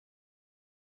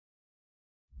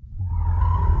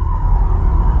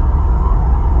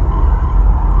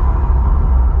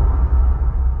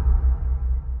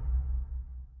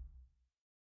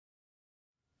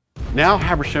Now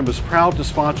Habersham is proud to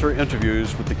sponsor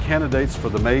interviews with the candidates for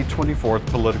the May 24th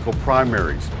political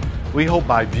primaries. We hope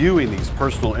by viewing these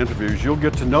personal interviews, you'll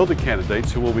get to know the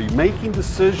candidates who will be making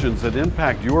decisions that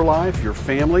impact your life, your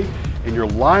family, and your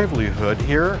livelihood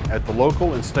here at the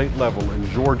local and state level in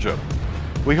Georgia.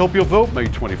 We hope you'll vote May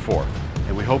 24th,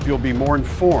 and we hope you'll be more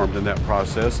informed in that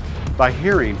process by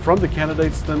hearing from the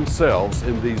candidates themselves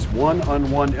in these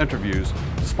one-on-one interviews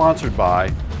sponsored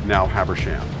by Now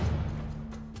Habersham.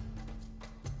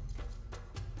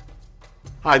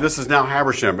 Hi, this is Now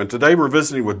Habersham, and today we're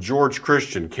visiting with George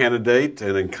Christian, candidate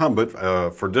and incumbent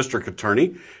for District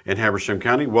Attorney in Habersham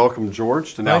County. Welcome,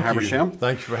 George, to Now Habersham.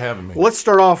 Thank you for having me. Let's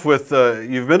start off with,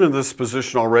 you've been in this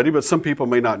position already, but some people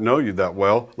may not know you that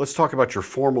well. Let's talk about your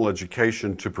formal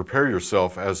education to prepare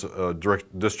yourself as a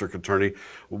District Attorney.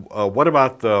 What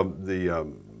about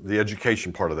the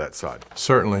education part of that side?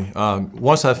 Certainly.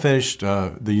 Once I finished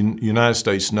the United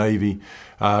States Navy,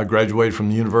 I graduated from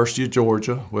the University of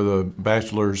Georgia with a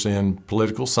bachelor's in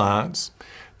political science.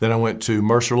 Then I went to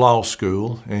Mercer Law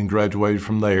School and graduated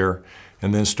from there,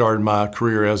 and then started my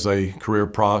career as a career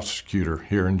prosecutor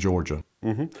here in Georgia.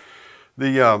 Mm-hmm.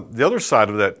 The other side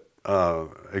of that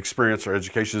experience or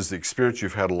education is the experience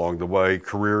you've had along the way,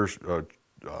 careers,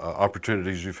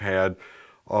 opportunities you've had,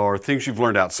 or things you've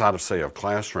learned outside of, say, a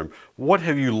classroom. What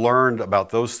have you learned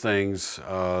about those things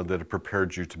that have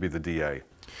prepared you to be the DA?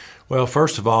 Well,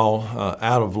 first of all,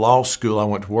 out of law school, I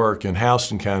went to work in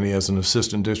Houston County as an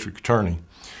assistant district attorney.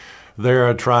 There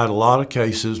I tried a lot of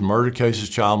cases, murder cases,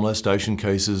 child molestation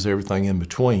cases, everything in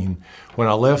between. When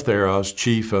I left there, I was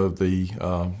chief of the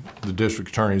district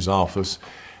attorney's office,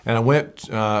 and I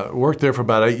worked there for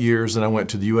about 8 years, and I went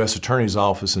to the U.S. Attorney's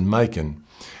office in Macon.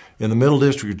 In the Middle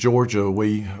District of Georgia,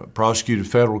 we prosecuted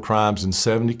federal crimes in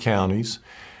 70 counties,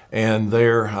 and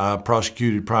there I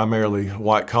prosecuted primarily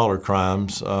white-collar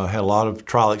crimes. Had a lot of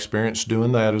trial experience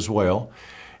doing that as well.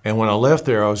 And when I left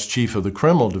there, I was chief of the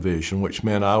criminal division, which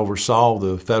meant I oversaw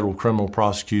the federal criminal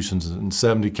prosecutions in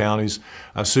 70 counties.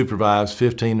 I supervised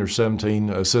 15 or 17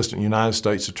 assistant United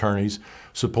States attorneys,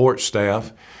 support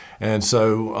staff. And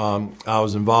so I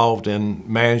was involved in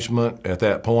management at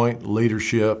that point,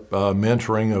 leadership,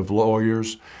 mentoring of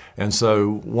lawyers. And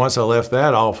so once I left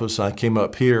that office, I came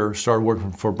up here, started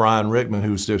working for Brian Rickman,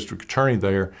 who was district attorney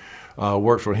there.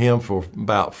 Worked for him for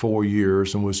about 4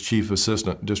 years and was chief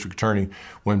assistant district attorney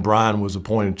when Brian was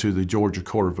appointed to the Georgia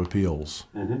Court of Appeals.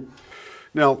 Mm-hmm.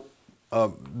 Now,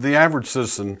 the average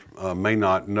citizen may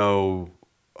not know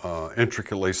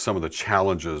intricately some of the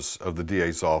challenges of the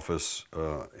DA's office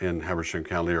in Habersham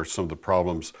County, or some of the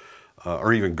problems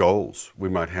or even goals we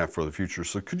might have for the future.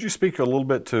 So could you speak a little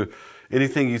bit to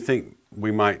anything you think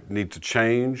we might need to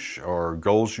change, or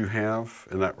goals you have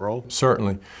in that role?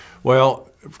 Certainly. Well,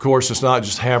 of course, it's not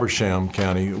just Habersham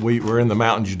County. We're in the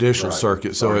Mountain Judicial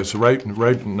Circuit, so it's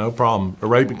no problem.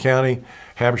 Rabun County,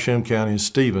 Habersham County, and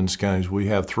Stevens counties. We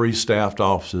have 3 staffed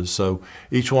offices, so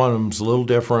each one of them is a little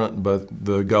different, but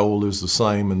the goal is the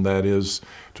same, and that is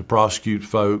to prosecute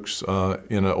folks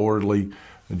in an orderly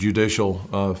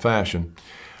judicial fashion.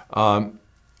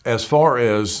 As far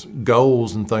as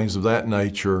goals and things of that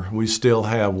nature, we still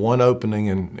have one opening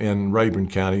in Rabun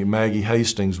County. Maggie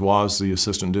Hastings was the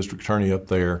assistant district attorney up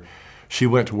there. She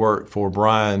went to work for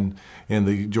Brian in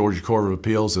the Georgia Court of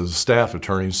Appeals as a staff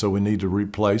attorney, so we need to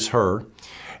replace her.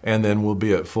 And then we'll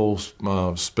be at full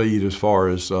speed as far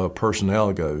as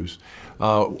personnel goes.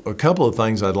 A couple of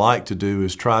things I'd like to do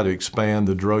is try to expand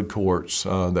the drug courts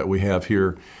that we have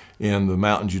here in the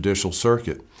Mountain Judicial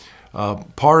Circuit.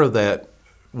 Part of that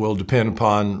will depend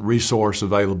upon resource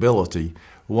availability.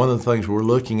 One of the things we're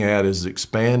looking at is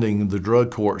expanding the drug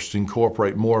courts to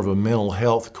incorporate more of a mental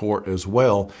health court as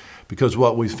well, because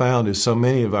what we found is so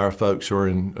many of our folks are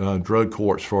in drug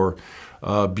courts for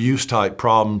abuse-type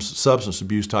problems, substance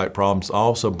abuse-type problems,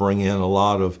 also bring in a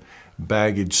lot of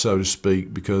baggage, so to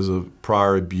speak, because of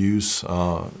prior abuse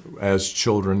as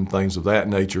children, things of that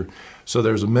nature. So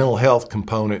there's a mental health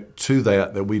component to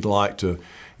that we'd like to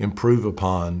improve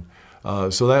upon.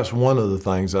 So that's one of the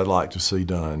things I'd like to see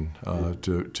done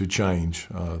to change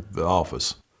the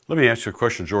office. Let me ask you a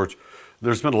question, George.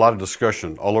 There's been a lot of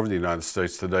discussion all over the United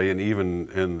States today, and even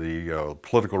in the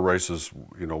political races,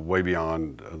 way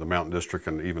beyond the Mountain District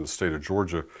and even the state of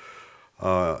Georgia,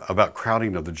 about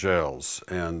crowding of the jails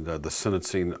and the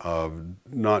sentencing of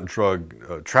not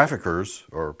drug traffickers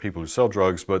or people who sell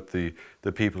drugs, but the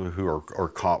people who are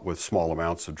caught with small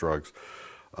amounts of drugs.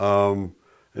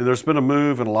 And there's been a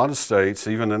move in a lot of states,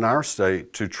 even in our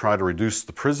state, to try to reduce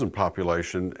the prison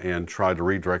population and try to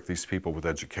redirect these people with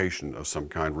education of some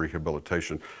kind,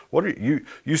 rehabilitation. What are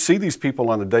you see these people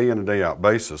on a day in and day out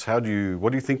basis. What do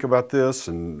you think about this,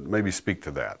 and maybe speak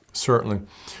to that? Certainly.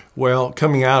 Well,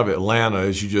 coming out of Atlanta,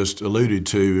 as you just alluded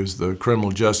to, is the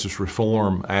Criminal Justice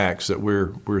Reform Acts that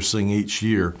we're seeing each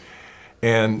year.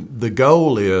 And the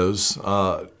goal is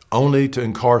only to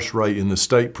incarcerate in the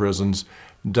state prisons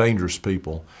dangerous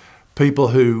people, people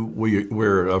who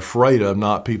we're afraid of,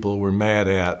 not people we're mad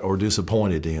at or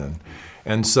disappointed in.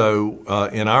 And so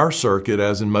in our circuit,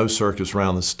 as in most circuits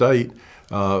around the state,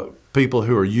 people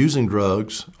who are using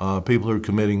drugs, people who are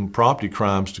committing property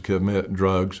crimes to commit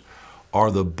drugs, are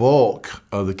the bulk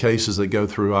of the cases that go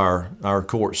through our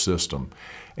court system.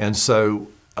 And so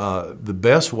the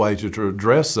best way to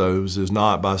address those is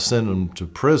not by sending them to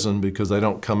prison because they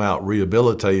don't come out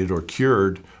rehabilitated or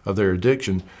cured of their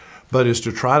addiction, but is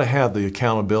to try to have the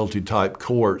accountability type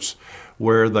courts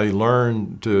where they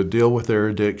learn to deal with their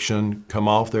addiction, come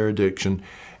off their addiction.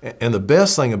 And the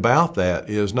best thing about that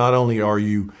is not only are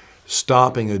you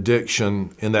stopping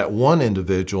addiction in that one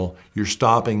individual, you're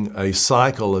stopping a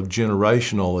cycle of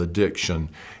generational addiction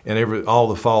and all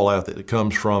the fallout that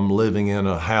comes from living in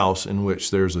a house in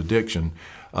which there's addiction.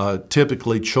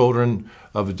 Typically, children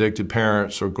of addicted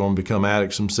parents are going to become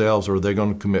addicts themselves, or they're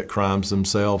going to commit crimes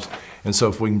themselves. And so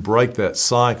if we can break that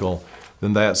cycle,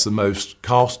 then that's the most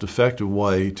cost-effective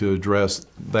way to address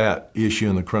that issue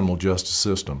in the criminal justice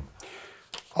system.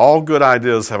 All good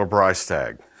ideas have a price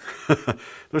tag.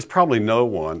 There's probably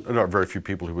very few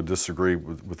people who would disagree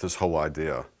with this whole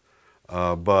idea.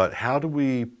 But how do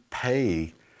we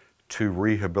pay to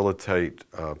rehabilitate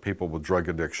people with drug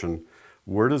addiction?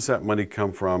 Where does that money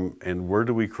come from, and where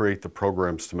do we create the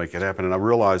programs to make it happen? And I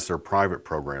realize they're private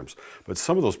programs, but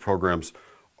some of those programs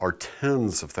are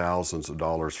tens of thousands of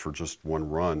dollars for just one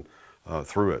run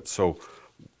through it. So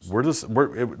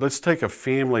let's take a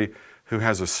family who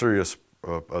has a serious,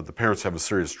 the parents have a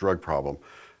serious drug problem,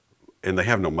 and they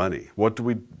have no money. What do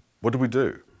we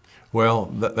do? Well,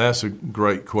 that's a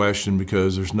great question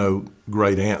because there's no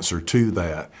great answer to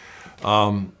that.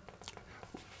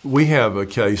 We have a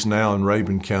case now in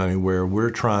Rabun County where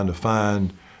we're trying to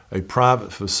find a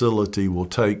private facility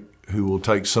who will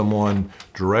take someone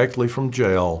directly from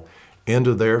jail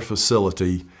into their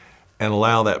facility and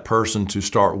allow that person to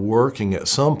start working at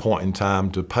some point in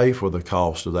time to pay for the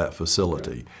cost of that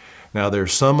facility. Okay. Now,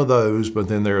 there's some of those, but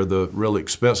then there are the really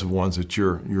expensive ones that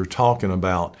you're talking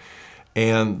about.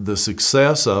 And the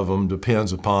success of them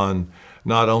depends upon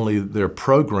not only their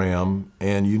program,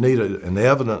 and you need an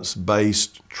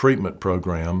evidence-based treatment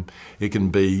program. It can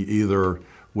be either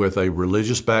with a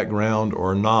religious background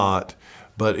or not,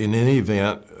 but in any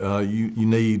event, you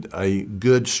need a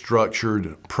good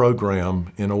structured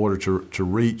program in order to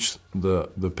reach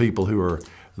the people who are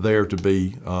there to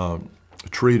be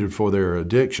treated for their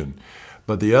addiction.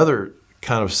 But the other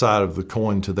kind of side of the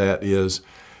coin to that is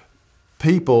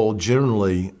people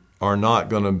generally are not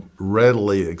going to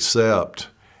readily accept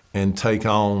and take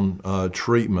on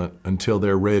treatment until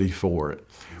they're ready for it.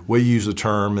 We use a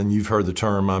term, and you've heard the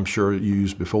term I'm sure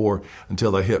used before,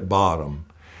 until they hit bottom.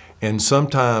 And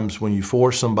sometimes when you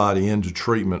force somebody into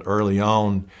treatment early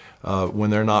on, when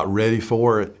they're not ready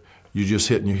for it, you're just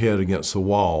hitting your head against the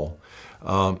wall.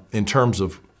 In terms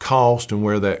of cost and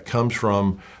where that comes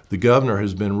from, the governor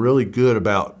has been really good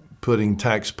about putting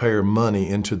taxpayer money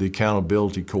into the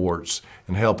accountability courts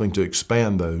and helping to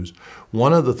expand those.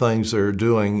 One of the things they're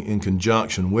doing in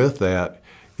conjunction with that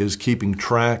is keeping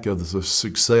track of the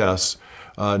success.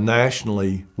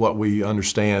 Nationally, what we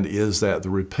understand is that the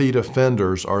repeat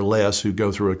offenders are less who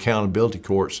go through accountability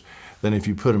courts than if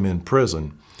you put them in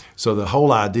prison. So the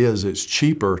whole idea is it's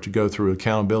cheaper to go through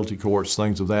accountability courts,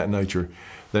 things of that nature,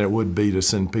 than it would be to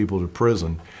send people to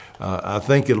prison. I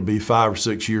think it'll be 5 or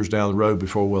 6 years down the road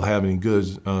before we'll have any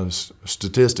good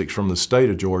statistics from the state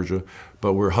of Georgia,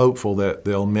 but we're hopeful that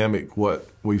they'll mimic what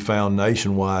we found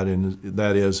nationwide, and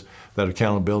that is that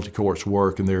accountability courts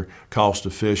work and they're cost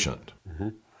efficient. Mm-hmm.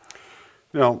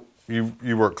 Now,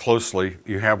 you work closely,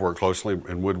 you have worked closely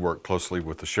and would work closely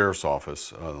with the sheriff's office,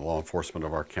 the law enforcement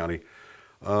of our county.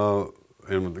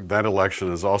 And that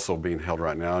election is also being held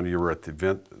right now, and you were at the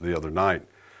event the other night.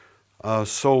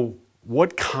 So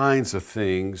what kinds of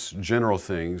things, general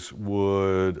things,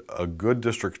 would a good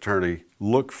district attorney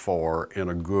look for in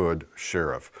a good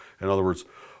sheriff? In other words,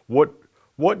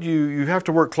 what you have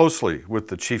to work closely with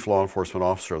the chief law enforcement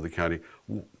officer of the county.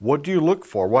 What do you look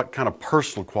for? What kind of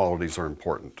personal qualities are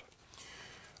important?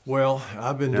 Well,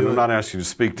 I've been doing... I'm not asking you to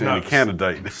speak to any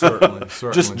candidate. Certainly.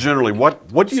 Just generally,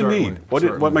 what do you need?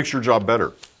 What makes your job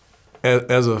better?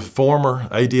 As a former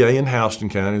ADA in Houston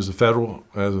County, as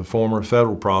a former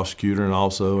federal prosecutor, and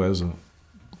also as a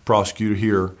prosecutor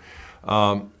here,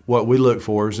 what we look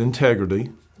for is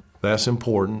integrity. That's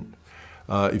important.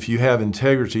 If you have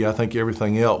integrity, I think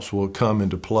everything else will come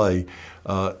into play.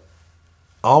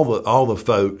 All the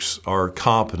folks are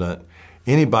competent.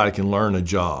 Anybody can learn a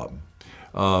job,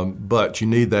 but you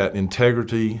need that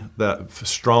integrity, that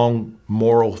strong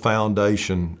moral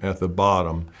foundation at the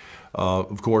bottom.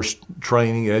 Of course,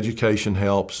 training, education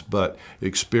helps, but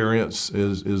experience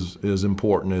is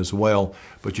important as well.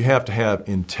 But you have to have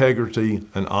integrity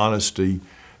and honesty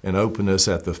and openness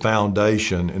at the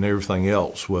foundation, and everything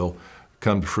else will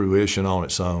come to fruition on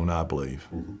its own, I believe.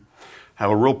 Mm-hmm. I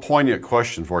have a real poignant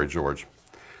question for you, George.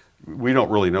 We don't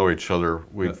really know each other.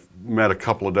 We've met a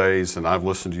couple of days, and I've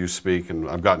listened to you speak, and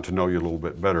I've gotten to know you a little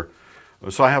bit better.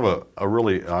 So I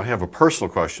have a personal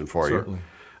question for you.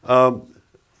 Certainly.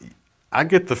 I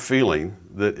get the feeling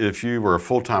that if you were a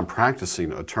full-time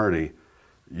practicing attorney,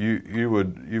 you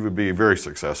would be very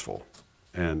successful,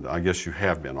 and I guess you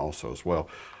have been also as well.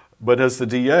 But as the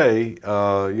DA,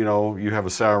 you know, you have a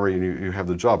salary and you have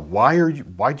the job. Why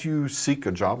do you seek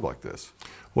a job like this?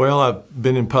 Well, I've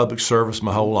been in public service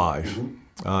my whole life.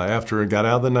 Mm-hmm. After I got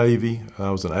out of the Navy, I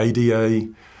was an ADA,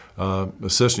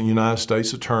 Assistant United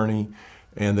States Attorney,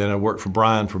 and then I worked for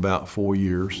Brian for about 4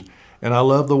 years. And I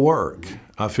love the work.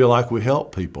 I feel like we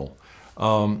help people.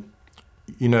 You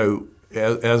know,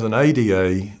 as an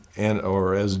ADA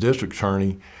or as a district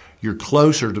attorney, you're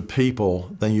closer to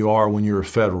people than you are when you're a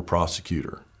federal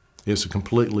prosecutor. It's a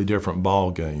completely different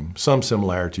ball game. Some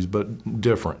similarities, but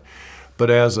different. But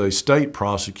as a state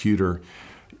prosecutor,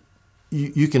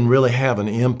 you can really have an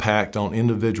impact on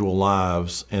individual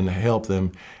lives and help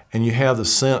them, and you have the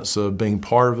sense of being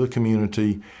part of the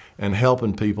community and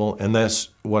helping people, and that's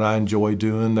what I enjoy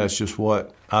doing. That's just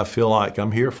what I feel like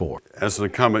I'm here for. As an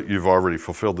incumbent, you've already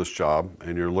fulfilled this job,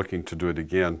 and you're looking to do it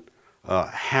again.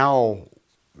 How,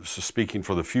 speaking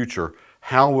for the future,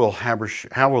 how will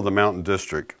the Mountain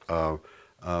District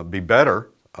be better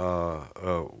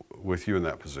with you in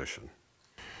that position?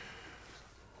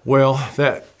 Well,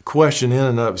 that question in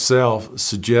and of itself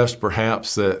suggests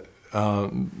perhaps that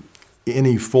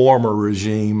any former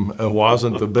regime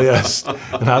wasn't the best,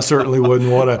 and I certainly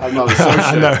wouldn't want to. I'm not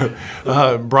associated. I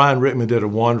know. Brian Rickman did a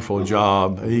wonderful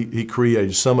job. He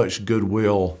created so much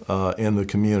goodwill in the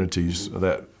communities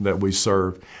that we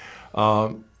serve.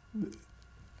 I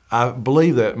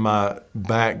believe that my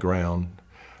background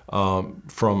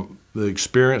from the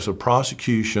experience of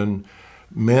prosecution,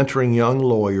 mentoring young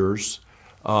lawyers,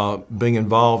 being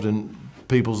involved in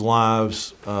people's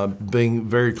lives, being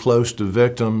very close to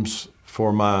victims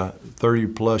for my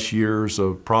 30-plus years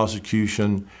of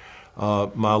prosecution,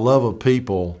 my love of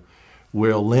people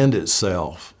will lend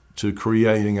itself to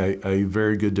creating a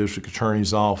very good district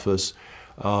attorney's office.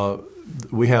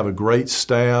 We have a great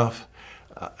staff.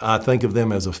 I think of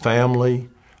them as a family.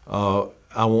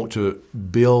 I want to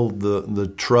build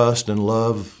the trust and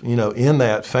love, you know, in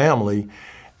that family,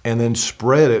 and then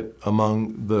spread it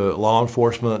among the law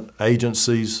enforcement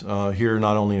agencies here,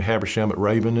 not only in Habersham but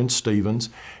Rabun and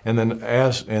Stevens, and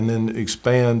then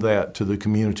expand that to the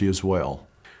community as well.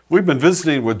 We've been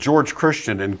visiting with George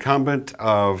Christian, incumbent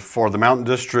for the Mountain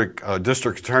District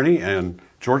District Attorney, and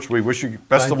George, we wish you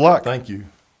best of luck. Thank you.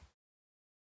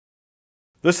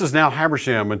 This is Now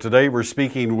Habersham, and today we're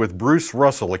speaking with Bruce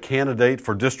Russell, a candidate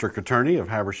for District Attorney of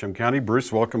Habersham County.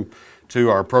 Bruce, welcome to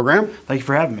our program. Thank you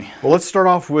for having me. Well, let's start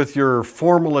off with your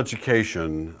formal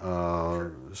education,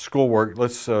 schoolwork.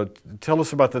 Let's tell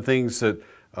us about the things that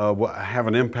have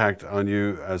an impact on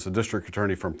you as a District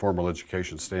Attorney from formal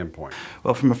education standpoint.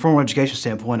 Well, from a formal education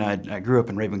standpoint, I grew up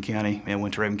in Rabun County and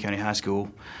went to Rabun County High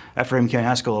School. After Rabun County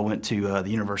High School, I went to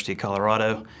the University of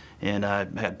Colorado, and I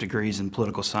had degrees in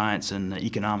political science and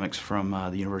economics from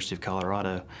the University of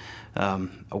Colorado. I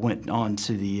went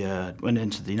into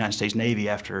the United States Navy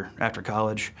after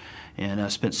college,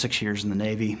 and spent 6 years in the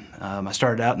Navy. I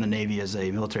started out in the Navy as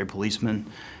a military policeman,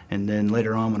 and then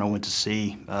later on when I went to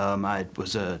sea, I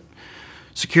was a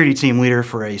security team leader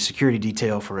for a security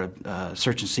detail for a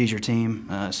search and seizure team.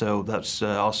 So that's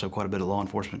also quite a bit of law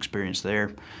enforcement experience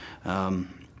there,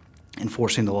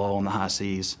 enforcing the law on the high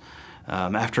seas.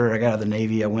 After I got out of the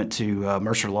Navy, I went to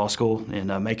Mercer Law School in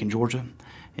Macon, Georgia,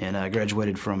 and I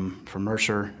graduated from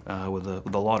Mercer with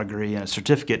a law degree and a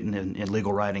certificate in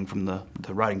legal writing from the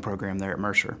writing program there at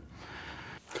Mercer.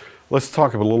 Let's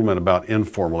talk a little bit about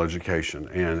informal education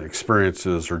and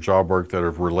experiences or job work that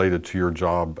are related to your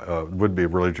job, would be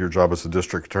related to your job as a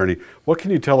district attorney. What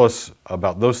can you tell us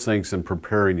about those things in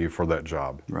preparing you for that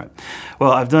job? Right.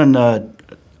 Well, I've done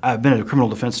I've been a criminal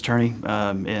defense attorney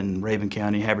in Raven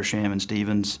County, Habersham, and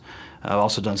Stevens. I've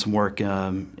also done some work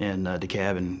in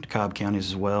DeKalb and Cobb counties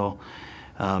as well.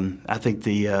 I think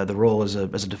the role as a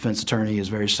defense attorney is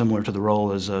very similar to the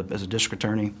role as a district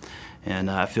attorney,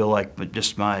 and I feel like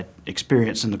just my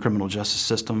experience in the criminal justice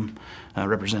system,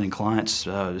 representing clients,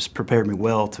 has prepared me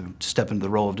well to step into the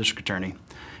role of district attorney.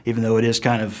 Even though it is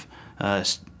kind of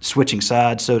switching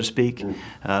sides, so to speak,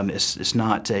 it's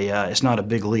not a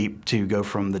big leap to go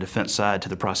from the defense side to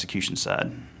the prosecution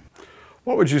side.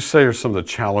 What would you say are some of the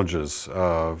challenges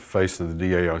facing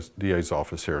the DA's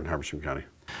office here in Habersham County?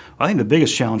 I think the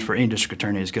biggest challenge for any district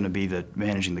attorney is going to be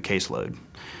managing the caseload.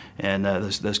 And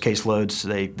those caseloads,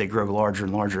 they grow larger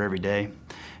and larger every day.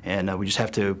 And we just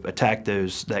have to attack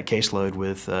that caseload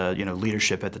with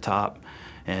leadership at the top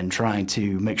and trying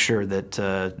to make sure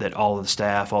that all of the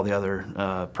staff, all the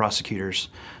other prosecutors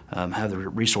have the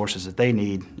resources that they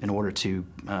need in order to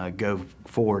go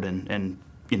forward and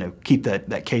keep that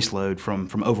caseload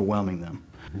from overwhelming them.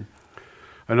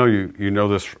 I know you know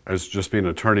this as just being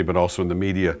an attorney, but also in the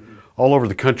media. All over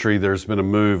the country, there's been a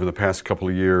move in the past couple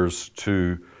of years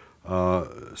to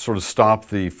sort of stop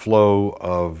the flow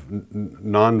of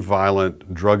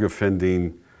nonviolent, drug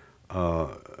offending,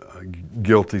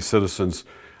 guilty citizens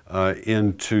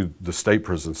into the state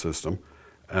prison system,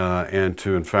 and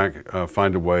to, in fact,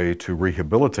 find a way to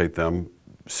rehabilitate them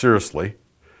seriously.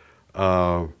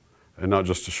 And not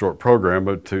just a short program,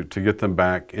 but to get them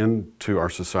back into our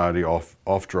society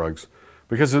off drugs,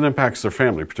 because it impacts their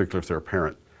family, particularly if they're a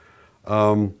parent.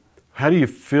 How do you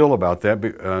feel about that?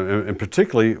 And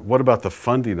particularly, what about the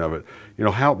funding of it?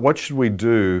 What should we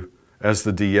do as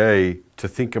the DA to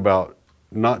think about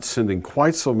not sending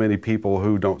quite so many people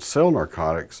who don't sell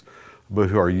narcotics, but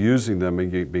who are using them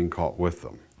and being caught with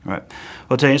them? Right.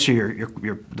 Well, to answer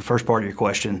the first part of your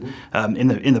question,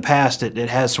 in the past it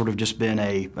has sort of just been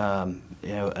a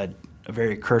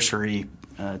very cursory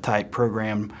type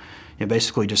program.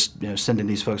 Basically just sending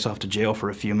these folks off to jail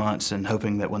for a few months and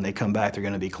hoping that when they come back they're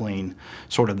going to be clean.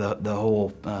 Sort of the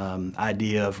whole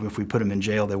idea of if we put them in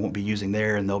jail they won't be using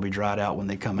there and they'll be dried out when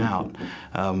they come out.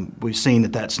 We've seen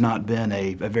that that's not been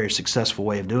a very successful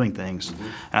way of doing things.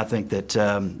 I think that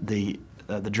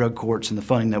the drug courts and the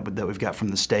funding that we've got from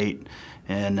the state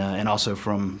and also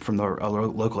from our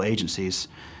local agencies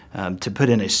to put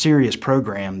in a serious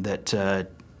program that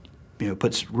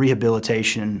puts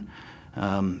rehabilitation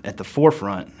at the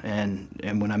forefront.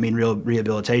 And when I mean real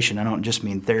rehabilitation, I don't just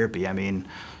mean therapy. I mean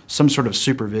some sort of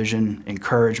supervision,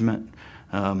 encouragement,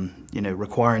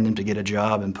 requiring them to get a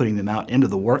job and putting them out into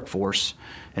the workforce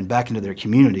and back into their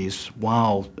communities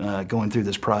while going through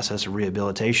this process of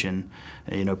rehabilitation.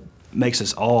 Makes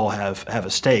us all have a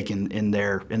stake in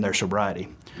their sobriety.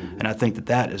 And I think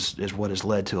that is what has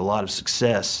led to a lot of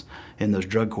success in those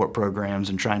drug court programs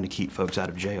and trying to keep folks out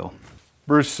of jail.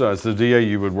 Bruce, as the DA,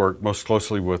 you would work most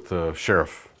closely with the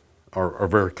sheriff, or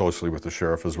very closely with the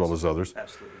sheriff as well as others.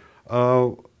 Absolutely.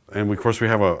 And of course we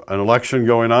have an election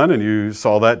going on, and you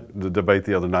saw the debate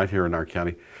the other night here in our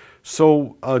county.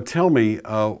 So tell me,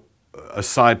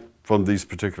 aside from these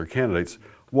particular candidates,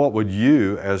 what would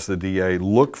you, as the DA,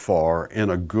 look for in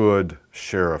a good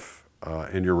sheriff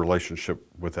in your relationship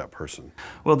with that person?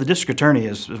 Well, the district attorney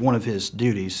is one of his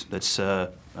duties that's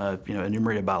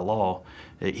enumerated by law.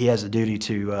 He has a duty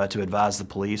to advise the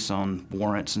police on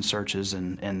warrants and searches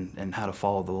and how to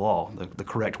follow the law, the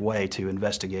correct way to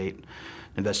investigate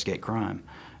crime.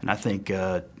 And I think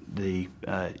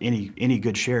any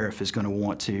good sheriff is going to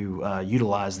want to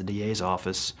utilize the DA's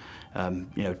office, as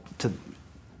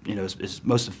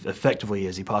most effectively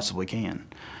as he possibly can.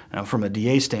 Now, from a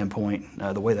DA standpoint,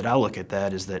 the way that I look at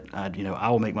that is that I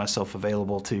will make myself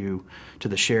available to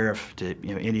the sheriff, to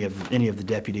any of the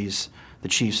deputies, the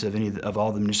chiefs of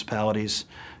all the municipalities.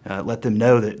 Let them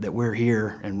know that we're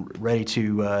here and ready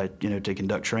to to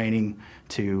conduct training,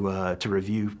 to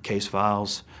review case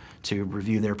files, to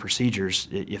review their procedures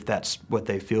if that's what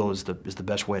they feel is the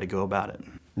best way to go about it.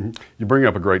 Mm-hmm. You bring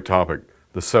up a great topic.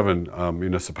 The 7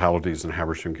 municipalities in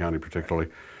Habersham County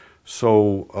particularly.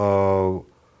 So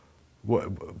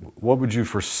what would you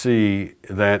foresee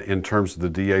that in terms of the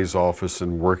DA's office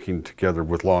and working together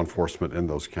with law enforcement in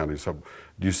those counties?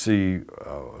 Do you see,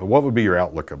 what would be your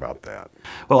outlook about that?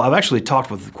 Well, I've actually talked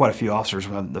with quite a few officers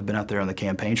when I've been out there on the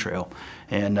campaign trail,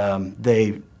 and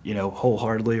they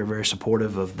wholeheartedly are very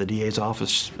supportive of the DA's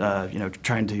office,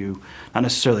 trying to not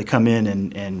necessarily come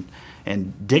in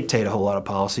and dictate a whole lot of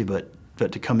policy, but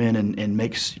to come in and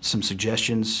make some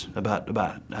suggestions about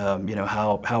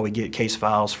how we get case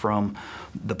files from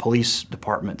the police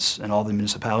departments and all the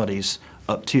municipalities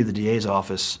up to the DA's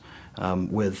office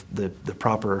with the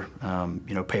proper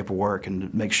paperwork,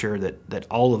 and make sure that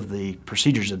all of the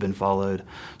procedures have been followed,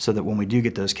 so that when we do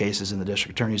get those cases in the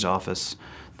district attorney's office,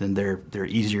 then they're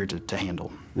easier to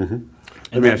handle. Mm-hmm.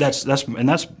 And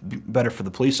that's better for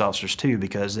the police officers too,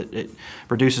 because it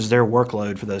reduces their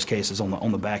workload for those cases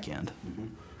on the back end. Mm-hmm.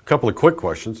 A couple of quick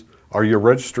questions. Are you a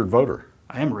registered voter?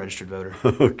 I am a registered voter.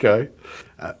 Okay.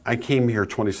 I came here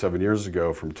 27 years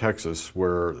ago from Texas,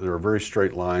 where there are very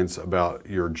straight lines about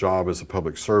your job as a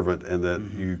public servant, and that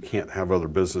you can't have other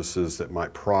businesses that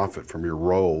might profit from your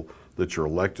role that you're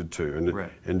elected to. And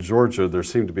right. In Georgia, there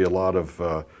seem to be a lot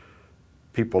of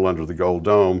people under the Gold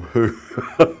Dome who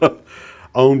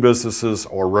own businesses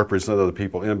or represent other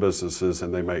people in businesses,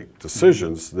 and they make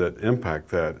decisions that impact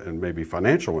that, and maybe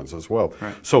financial ones as well.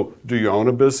 Right. So do you own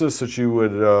a business that you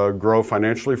would grow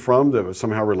financially from, that was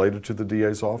somehow related to the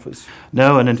DA's office?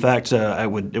 No, and in fact,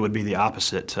 it would be the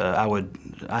opposite.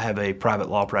 I have a private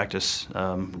law practice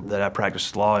that I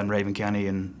practice law in Raven County,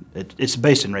 and it's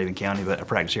based in Raven County, but I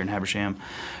practice here in Habersham.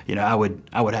 I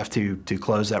would have to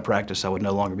close that practice. I would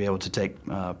no longer be able to take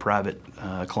private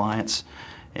clients.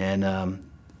 And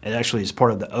it actually is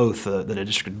part of the oath that a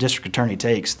district attorney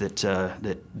takes,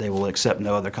 that they will accept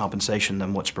no other compensation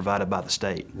than what's provided by the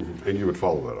state. Mm-hmm. And you would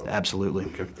follow that oath? Absolutely.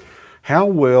 Okay. How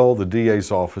will the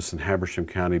DA's office in Habersham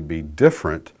County be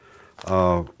different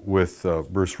with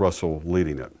Bruce Russell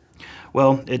leading it?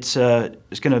 Well, it's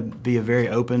going to be a very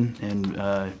open and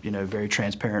very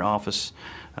transparent office.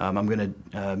 I'm going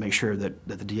to make sure that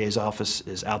the DA's office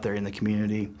is out there in the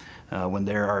community. When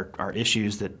there are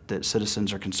issues that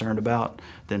citizens are concerned about,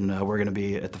 then we're going to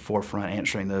be at the forefront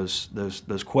answering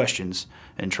those questions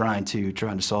and trying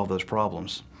to solve those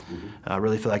problems. Mm-hmm. I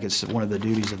really feel like it's one of the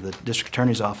duties of the district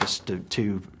attorney's office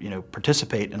to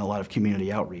participate in a lot of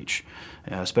community outreach,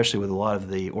 especially with a lot of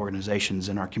the organizations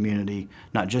in our community,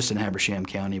 not just in Habersham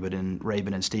County, but in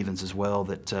Raven and Stevens as well,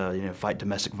 that fight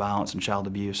domestic violence and child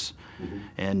abuse. Mm-hmm.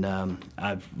 And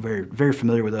I'm very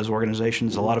familiar with those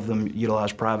organizations. Mm-hmm. A lot of them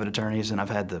utilize private attorneys, and I've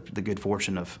had the good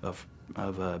fortune of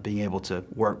being able to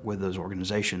work with those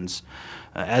organizations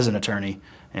as an attorney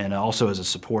and also as a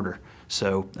supporter.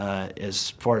 So as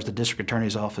far as the district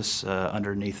attorney's office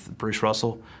underneath Bruce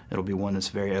Russell, it'll be one that's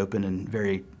very open and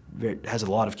very has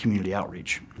a lot of community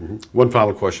outreach. Mm-hmm. One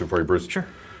final question for you, Bruce. Sure.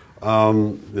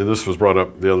 And this was brought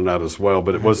up the other night as well,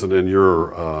 but it wasn't in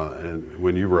your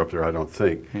when you were up there, I don't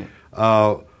think.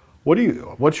 Yeah.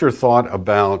 What's your thought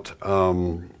about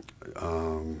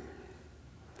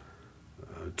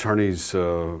attorneys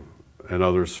and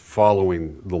others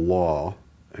following the law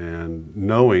and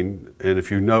knowing, and if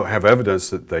you have evidence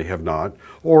that they have not,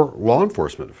 or law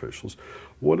enforcement officials,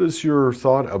 what is your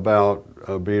thought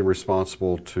about being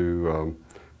responsible to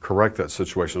correct that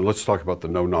situation? Let's talk about the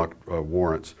no-knock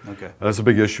warrants. Okay. That's a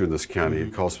big issue in this county. Mm-hmm.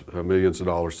 It costs millions of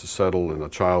dollars to settle, and a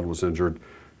child was injured,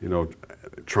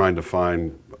 trying to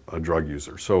find a drug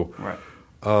user. So, right.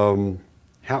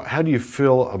 How do you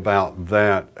feel about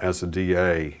that as a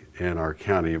DA in our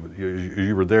county?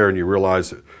 You were there and you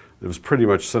realized that it was pretty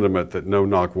much sentiment that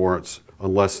no-knock warrants,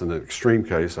 unless in an extreme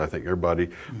case, I think everybody,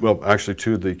 well, actually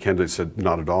two of the candidates said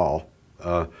not at all.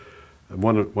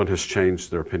 One has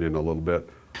changed their opinion a little bit.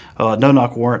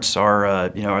 No-knock warrants are,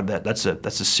 that's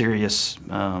a serious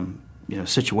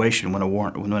situation when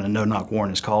a no-knock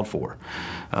warrant is called for.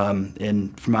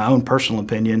 And from my own personal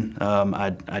opinion,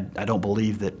 I don't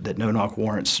believe that no-knock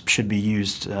warrants should be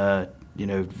used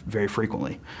very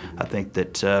frequently. I think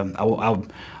that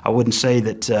I wouldn't say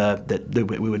that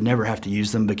we would never have to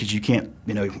use them, because you can't,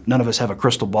 none of us have a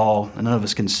crystal ball, and none of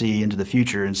us can see into the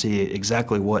future and see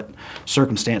exactly what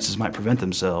circumstances might prevent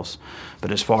themselves.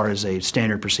 But as far as a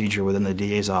standard procedure within the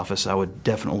DA's office, I would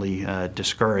definitely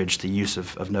discourage the use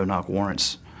of no-knock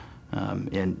warrants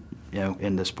in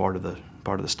this part of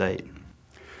the state.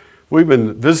 We've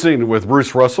been visiting with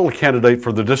Bruce Russell, a candidate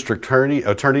for the district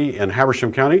attorney in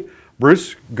Habersham County.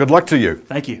 Bruce, good luck to you.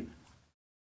 Thank you.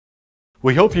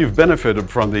 We hope you've benefited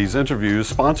from these interviews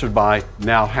sponsored by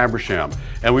Now Habersham.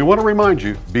 And we want to remind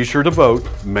you, be sure to vote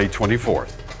May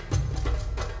 24th.